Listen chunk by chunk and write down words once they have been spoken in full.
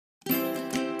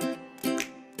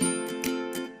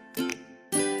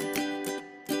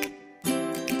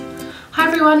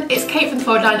everyone, it's Kate from the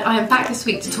Fold Line. I am back this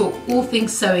week to talk all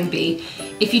things Sewing Bee.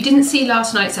 If you didn't see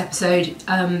last night's episode,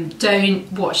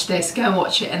 don't watch this, go and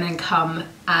watch it and then come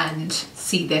and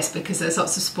see this because there's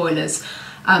lots of spoilers.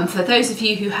 For those of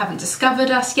you who haven't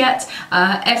discovered us yet,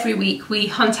 every week we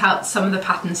hunt out some of the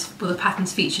patterns, well, the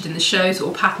patterns featured in the shows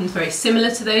or patterns very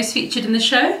similar to those featured in the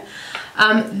show.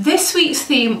 This week's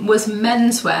theme was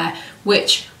menswear,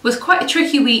 which was quite a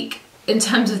tricky week in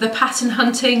terms of the pattern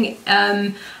hunting.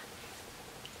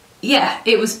 Yeah,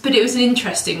 it was an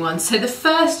interesting one. So the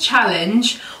first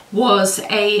challenge was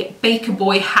a Baker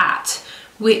Boy hat,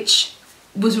 which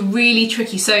was really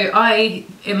tricky. So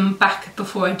back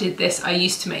before I did this, I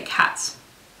used to make hats,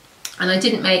 and I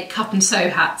didn't make cut and sew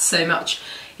hats so much.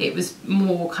 It was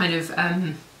more kind of,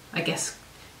 I guess,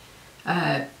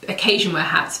 occasion wear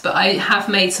hats, but I have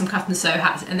made some cut and sew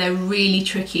hats and they're really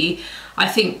tricky. I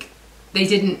think they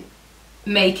didn't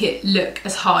make it look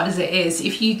as hard as it is.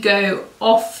 If you go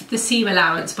off the seam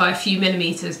allowance by a few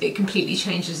millimeters, it completely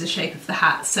changes the shape of the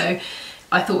hat. So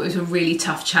I thought it was a really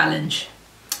tough challenge.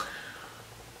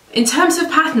 In terms of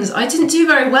patterns, I didn't do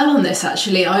very well on this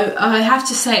actually. I have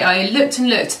to say, I looked and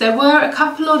looked. There were a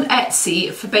couple on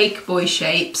Etsy for Baker Boy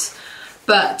shapes,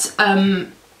 but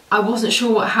I wasn't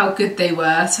sure how good they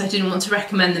were, so I didn't want to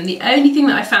recommend them. The only thing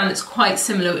that I found that's quite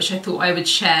similar, which I thought I would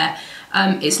share,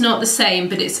 it's not the same,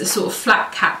 but it's a sort of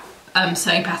flat cap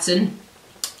sewing pattern.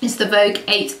 It's the Vogue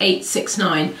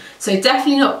 8869. So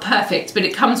definitely not perfect, but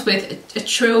it comes with a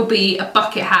trilby, a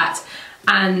bucket hat,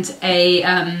 and a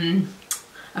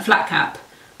flat cap.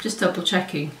 Just double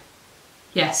checking.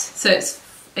 Yes, so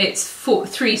it's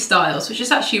three styles, which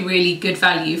is actually really good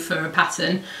value for a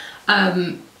pattern.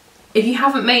 If you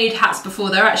haven't made hats before,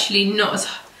 they're actually not as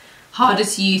hard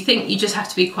as you think. You just have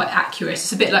to be quite accurate.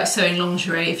 It's a bit like sewing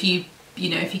lingerie. If you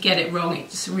get it wrong, it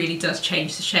just really does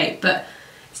change the shape, but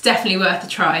it's definitely worth a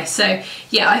try. So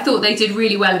yeah, I thought they did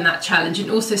really well in that challenge,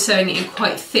 and also sewing it in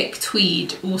quite thick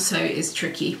tweed also is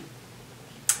tricky.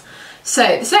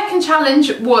 So the second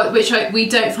challenge, which we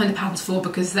don't find the patterns for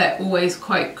because they're always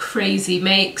quite crazy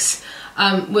makes,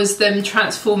 was them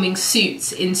transforming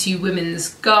suits into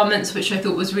women's garments, which I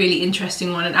thought was a really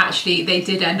interesting one, and actually they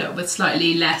did end up with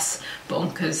slightly less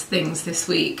bonkers things this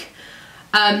week.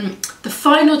 The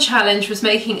final challenge was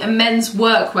making a men's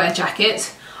workwear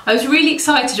jacket. I was really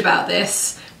excited about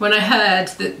this when I heard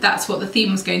that that's what the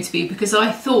theme was going to be, because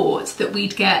I thought that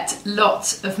we'd get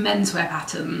lots of menswear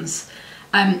patterns.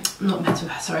 Not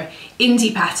menswear, sorry,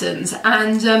 indie patterns,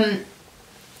 and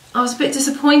I was a bit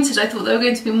disappointed. I thought there were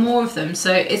going to be more of them,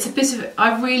 so it's a bit of,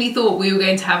 I really thought we were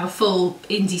going to have a full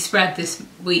indie spread this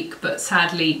week, but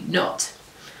sadly not.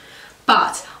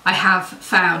 But I have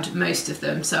found most of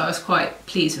them, so I was quite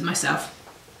pleased with myself.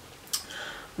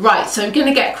 Right, so I'm going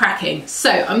to get cracking. So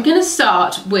I'm going to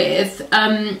start with,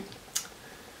 there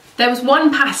was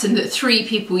one pattern that 3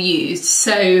 people used.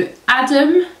 So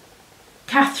Adam,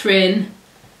 Catherine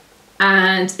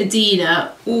and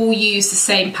Adina all used the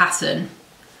same pattern,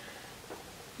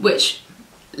 which,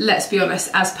 let's be honest,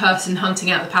 as person hunting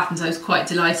out the patterns, I was quite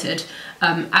delighted,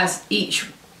 as each,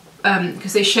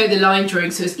 because they show the line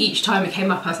drawing, so as each time it came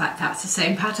up, I was like, that's the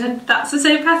same pattern, that's the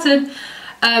same pattern.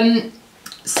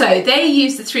 So they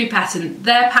used the 3 pattern.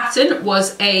 Their pattern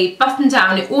was a button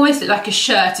down, it always looked like a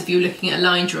shirt if you were looking at a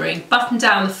line drawing, button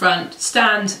down the front,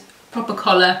 stand, proper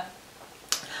collar,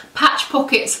 patch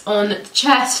pockets on the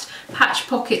chest, patch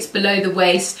pockets below the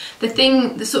waist.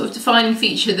 The sort of defining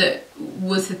feature that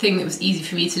was the thing that was easy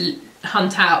for me to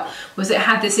hunt out was it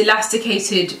had this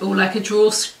elasticated, or like a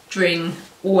drawstring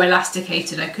or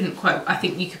elasticated, I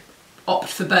think you could opt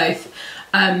for both,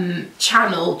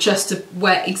 channel just to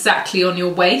wear exactly on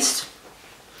your waist.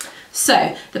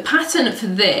 So the pattern for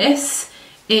this,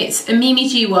 it's a Mimi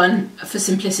G1 for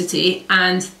simplicity,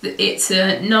 and it's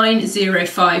a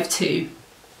 9052.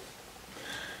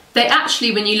 They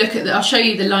actually, when you look at I'll show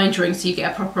you the line drawing so you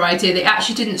get a proper idea, they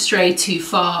actually didn't stray too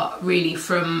far really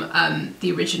from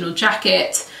the original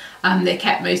jacket. They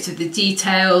kept most of the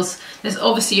details. There's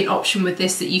obviously an option with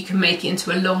this that you can make it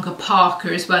into a longer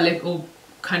parka as well, or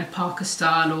kind of parka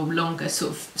style or longer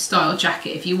sort of style jacket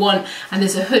if you want. And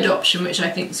there's a hood option, which I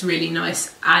think is really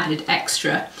nice added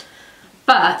extra.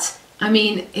 But I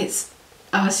mean, yeah,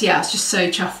 I was just so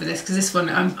chuffed with this, because this one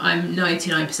I'm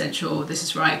 99% sure this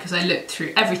is right, because I looked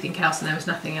through everything else and there was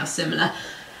nothing else similar.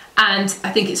 And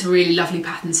I think it's a really lovely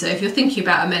pattern. So if you're thinking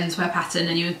about a menswear pattern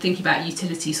and you're thinking about a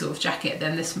utility sort of jacket,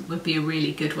 then this would be a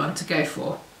really good one to go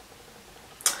for.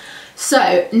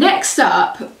 So next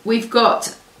up, we've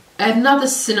got another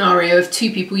scenario of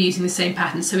 2 people using the same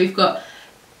pattern. So we've got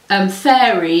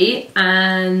Fairy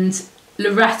and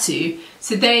Loratu.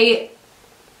 So they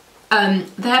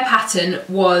their pattern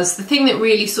was, the thing that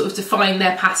really sort of defined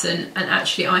their pattern, and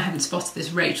actually I haven't spotted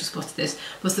this, Rachel spotted this,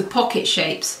 was the pocket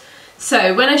shapes.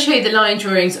 So when I show you the line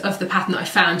drawings of the pattern that I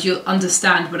found, you'll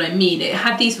understand what I mean. It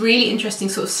had these really interesting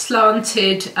sort of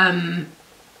slanted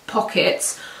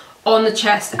pockets on the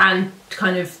chest and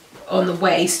kind of on the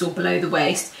waist or below the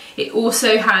waist. It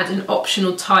also had an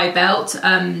optional tie belt.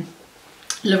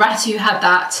 Loratu had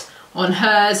that on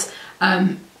hers.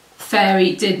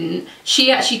 Fairy didn't.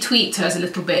 She actually tweaked hers a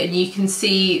little bit, and you can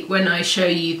see when I show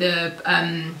you the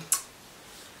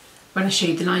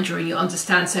line drawing, you'll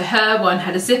understand. So her one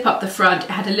had a zip up the front, it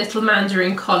had a little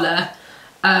mandarin collar,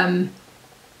 and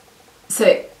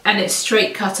it's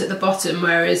straight cut at the bottom,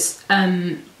 whereas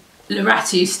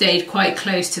Loratu stayed quite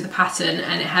close to the pattern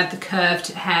and it had the curved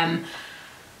hem.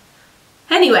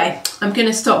 Anyway, I'm going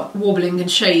to stop wobbling and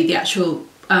show you the actual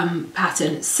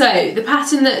pattern. So the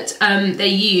pattern that they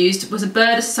used was a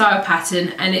Burda style pattern,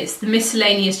 and it's the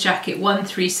miscellaneous jacket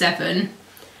 137.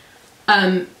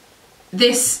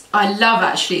 This I love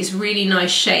actually, it's really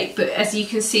nice shape, but as you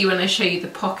can see when I show you the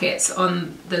pockets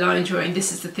on the line drawing,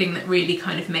 this is the thing that really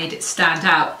kind of made it stand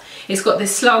out. It's got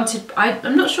this slanted,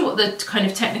 I'm not sure what the kind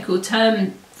of technical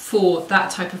term for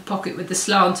that type of pocket with the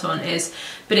slant on is,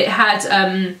 but it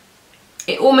had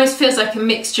it almost feels like a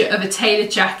mixture of a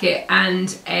tailored jacket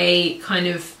and a kind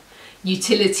of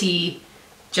utility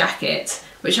jacket,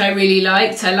 which I really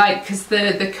liked. I like because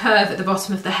the curve at the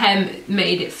bottom of the hem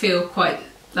made it feel quite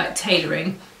like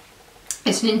tailoring.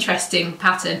 It's an interesting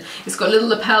pattern. It's got little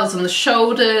lapels on the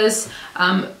shoulders,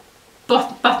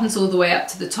 buttons all the way up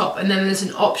to the top, and then there's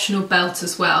an optional belt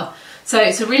as well. So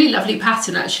it's a really lovely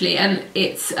pattern actually, and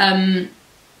it's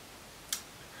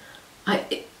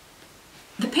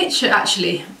the picture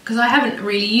actually, because I haven't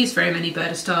really used very many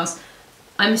Burda styles,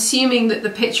 I'm assuming that the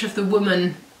picture of the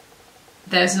woman,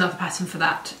 there's another pattern for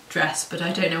that dress, but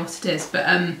I don't know what it is. But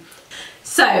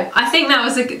so I think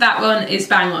that one is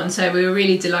bang on. So we were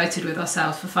really delighted with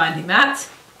ourselves for finding that.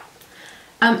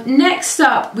 Next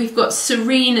up, we've got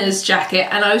Serena's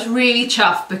jacket, and I was really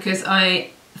chuffed because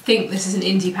I think this is an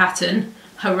indie pattern.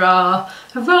 Hurrah,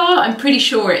 hurrah! I'm pretty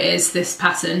sure it is this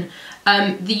pattern.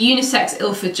 The unisex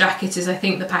Ilford jacket is, I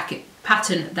think, the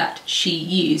pattern that she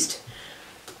used.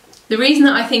 The reason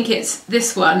that I think it's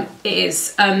this one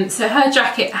is, so her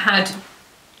jacket had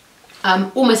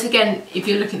almost, again, if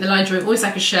you're looking at the line drawing, always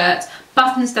like a shirt,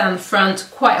 buttons down the front,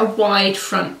 quite a wide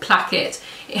front placket.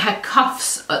 It had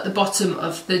cuffs at the bottom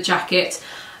of the jacket.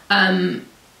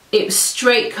 It was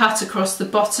straight cut across the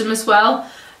bottom as well,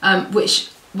 which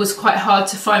was quite hard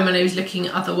to find when I was looking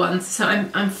at other ones. So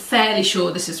I'm fairly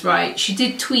sure this is right. She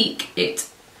did tweak it.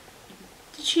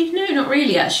 Did she? No, not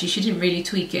really actually. She didn't really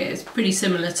tweak it. It's pretty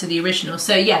similar to the original.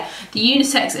 So yeah, the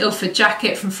unisex Ilford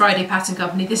jacket from Friday Pattern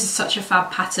Company. This is such a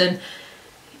fab pattern.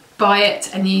 Buy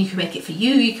it, and you can make it for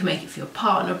you can make it for your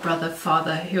partner, brother,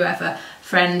 father, whoever,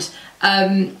 friend.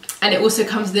 And it also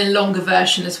comes in a longer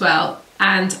version as well.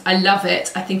 And I love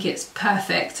it. I think it's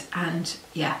perfect. And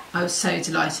yeah, I was so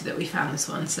delighted that we found this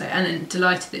one. So, and then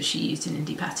delighted that she used an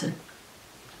indie pattern.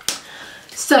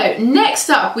 So next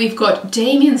up, we've got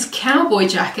Damien's cowboy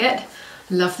jacket.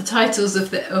 Love the titles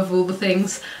of all the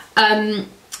things.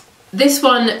 This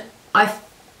one, I'm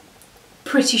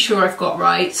pretty sure I've got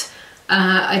right.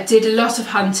 I did a lot of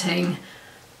hunting.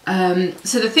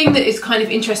 So the thing that is kind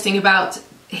of interesting about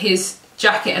his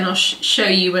jacket, and I'll show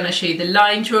you when I show you the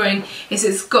line drawing, is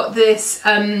it's got this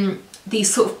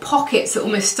these sort of pockets that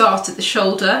almost start at the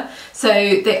shoulder, so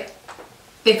they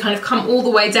kind of come all the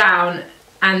way down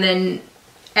and then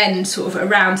end sort of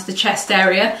around the chest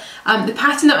area. The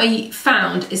pattern that I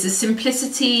found is a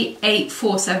Simplicity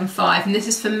 8475, and this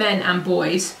is for men and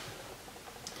boys.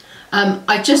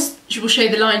 I just will show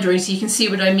you the line drawing so you can see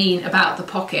what I mean about the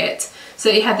pocket.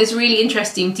 So he had this really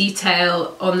interesting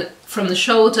detail from the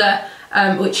shoulder,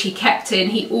 which he kept in.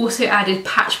 He also added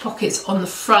patch pockets on the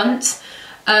front,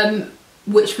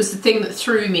 which was the thing that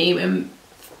threw me and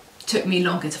took me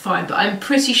longer to find. But I'm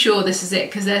pretty sure this is it,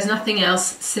 because there's nothing else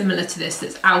similar to this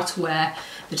that's outerwear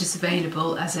that is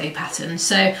available as a pattern.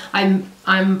 So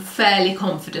I'm fairly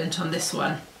confident on this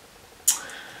one.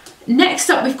 Next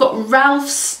up, we've got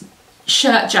Ralph's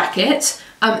shirt jacket.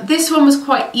 This one was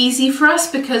quite easy for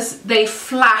us because they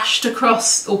flashed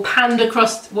across or panned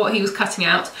across what he was cutting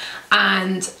out,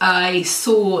 and I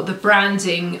saw the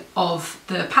branding of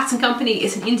the pattern company.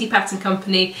 It's an indie pattern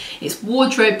company. It's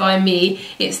wardrobe by me.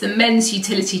 It's the men's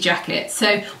utility jacket.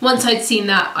 So once I'd seen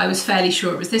that, I was fairly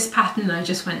sure it was this pattern, and I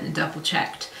just went and double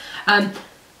checked.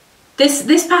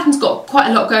 This pattern's got quite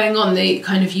a lot going on, the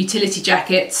kind of utility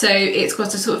jacket. So it's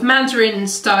got a sort of mandarin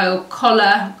style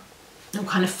collar, or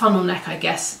kind of funnel neck, I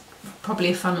guess,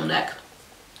 probably a funnel neck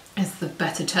is the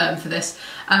better term for this.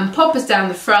 Poppers down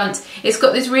the front. It's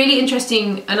got this really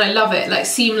interesting, and I love it, like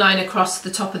seam line across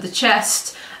the top of the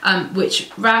chest, which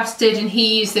Ravs did, and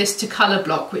he used this to colour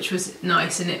block, which was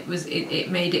nice, and it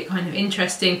made it kind of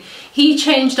interesting. He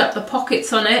changed up the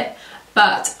pockets on it,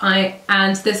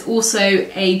 and there's also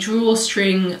a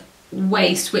drawstring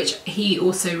waist which he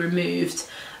also removed.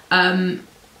 I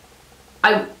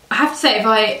have to say, if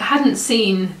I hadn't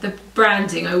seen the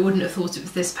branding, I wouldn't have thought it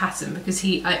was this pattern, because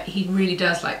he really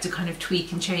does like to kind of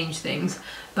tweak and change things,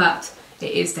 but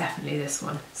it is definitely this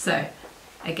one. So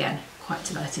again, quite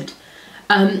delighted.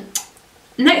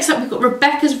 Next up, we've got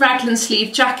Rebecca's raglan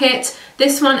sleeve jacket.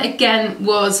 This one again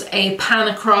was a pan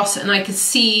across, and I could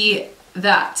see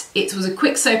that it was a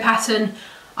quick sew pattern.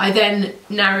 I then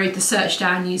narrowed the search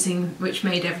down which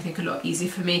made everything a lot easier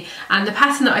for me. And the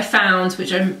pattern that I found,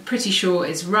 which I'm pretty sure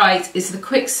is right, is the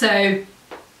quick sew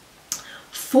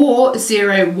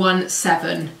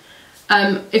 4017.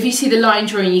 If you see the line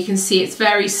drawing, you can see it's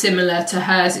very similar to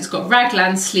hers. It's got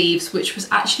raglan sleeves, which was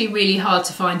actually really hard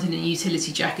to find in a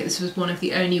utility jacket. This was one of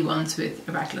the only ones with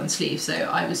a raglan sleeve, so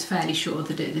I was fairly sure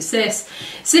that it is this.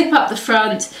 Zip up the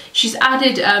front. She's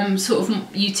added sort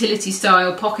of utility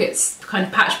style pockets, kind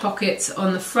of patch pockets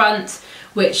on the front,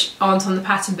 which aren't on the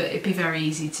pattern, but it'd be very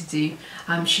easy to do.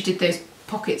 She did those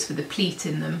pockets with a pleat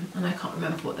in them, and I can't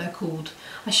remember what they're called.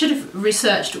 I should have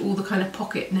researched all the kind of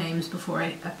pocket names before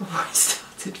I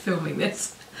started filming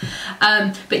this.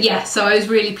 But yeah, so I was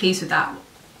really pleased with that.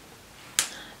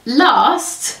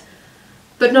 Last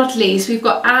but not least, we've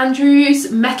got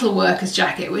Andrew's metalworkers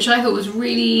jacket, which I thought was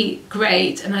really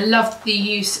great, and I loved the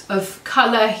use of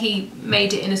colour. He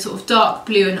made it in a sort of dark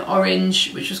blue and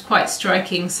orange, which was quite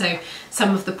striking. So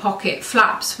some of the pocket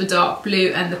flaps were dark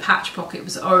blue and the patch pocket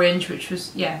was orange, which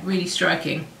was, yeah, really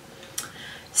striking.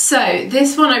 So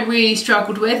this one I really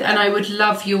struggled with, and I would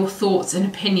love your thoughts and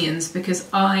opinions, because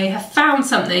I have found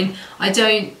something.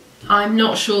 I'm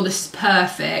not sure this is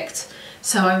perfect,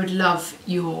 so I would love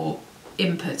your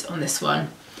input on this one.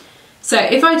 So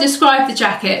if I describe the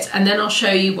jacket and then I'll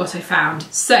show you what I found.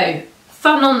 So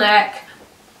funnel neck,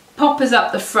 poppers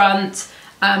up the front,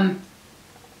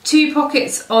 2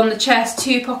 pockets on the chest,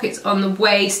 2 pockets on the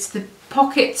waist. The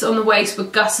pockets on the waist were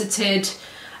gusseted,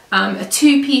 a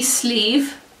 2-piece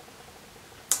sleeve.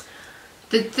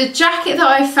 The jacket that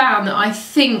I found that I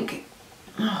think,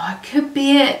 oh, it could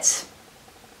be it.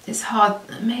 It's hard,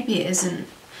 maybe it isn't.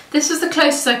 This was the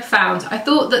closest I found. I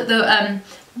thought that the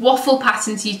Waffle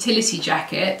Patterns utility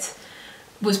jacket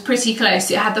was pretty close.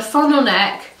 It had the funnel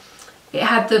neck, it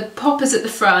had the poppers at the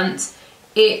front,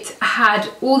 it had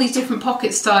all these different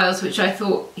pocket styles, which I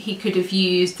thought he could have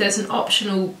used. There's an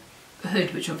optional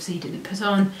hood, which obviously he didn't put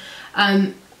on.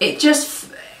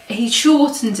 He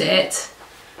shortened it.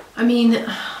 I mean,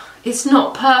 it's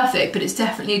not perfect, but it's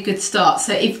definitely a good start.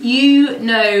 So if you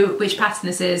know which pattern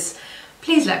this is,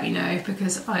 please let me know,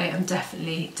 because I am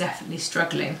definitely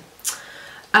struggling.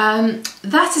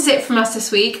 That is it from us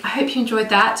this week. I hope you enjoyed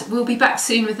that. We'll be back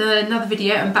soon with another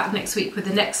video, and back next week with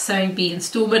the next Sewing Bee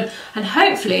instalment, and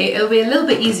hopefully it'll be a little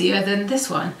bit easier than this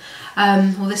one,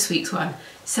 or this week's one.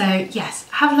 So yes,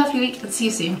 have a lovely week and see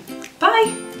you soon.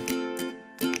 Bye!